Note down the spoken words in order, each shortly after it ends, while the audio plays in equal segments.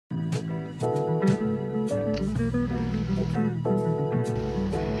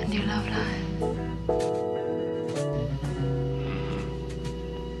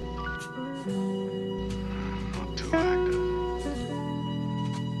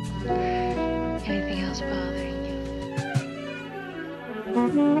Anything else bothering you?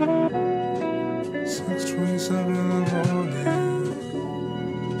 6:27 in the morning.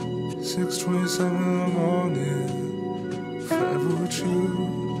 6:27 in the morning. Forever with you.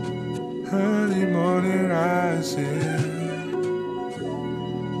 Early morning rising.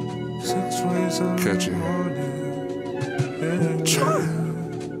 6:27 Kechi. in the morning.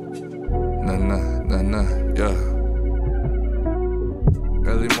 Nah, yeah.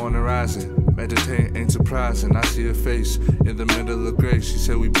 Early morning rising, meditating ain't surprising. I see her face in the middle of grace. She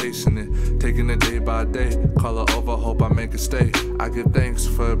said we pacing it, taking it day by day. Call her over, hope I make her stay. I give thanks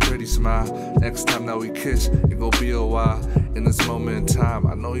for a pretty smile. Next time that we kiss, it gon' be a while. In this moment in time,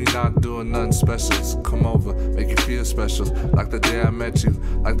 I know you're not doing nothing special. So come over, make you feel special. Like the day I met you,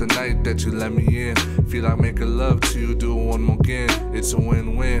 like the night that you let me in. Feel like making love to you, do it one more again. It's a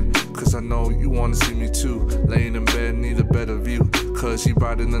win-win, cause I know you wanna see me too. Laying in bed, need a better view. Cause you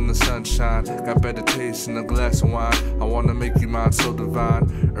brighter than the sunshine. Got better taste in a glass of wine. I wanna make you mine so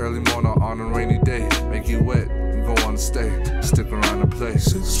divine. Early morning on a rainy day, make you wet, you gon' wanna stay. Stick around and play.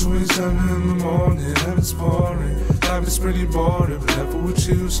 6:27 in the morning, heaven's pouring. Life is pretty boring, but never with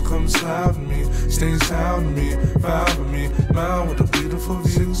you, so come slide with me. Stay sound with me, vibe with me. Mine with a beautiful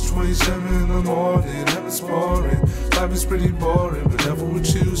view. 6:27 in the morning, heaven's pouring. Life is pretty boring, but never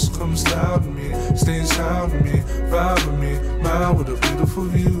with you, so come slide with me. Stay sound with me, vibe with me. Mine with a beautiful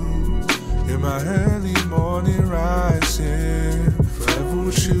view. In my early morning rising, forever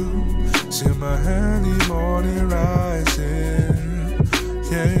with you. See my early morning rising.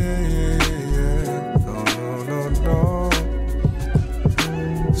 Yeah. No.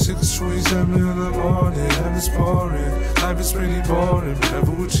 6:27 in the morning, heaven's pouring. Life is pretty boring, but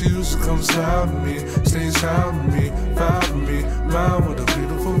never with you, so come slide with me. Stay sound with me, vibe with me. Mine with a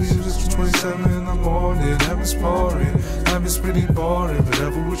beautiful view. 6:27 in the morning, heaven's pouring. Life is pretty boring, but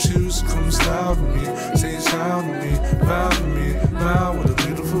never with you, so come slide with me. Stay sound with me, vibe with me. Mine with a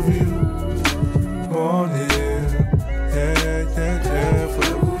beautiful view. Morning, yeah,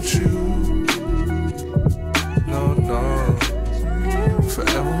 forever with you. No,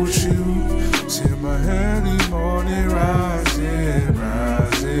 forever with you. See my early morning rising.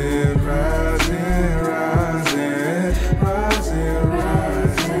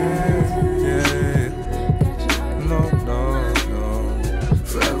 Yeah. No.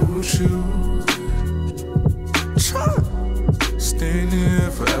 Forever with you. Staying here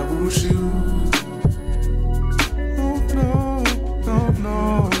forever with you.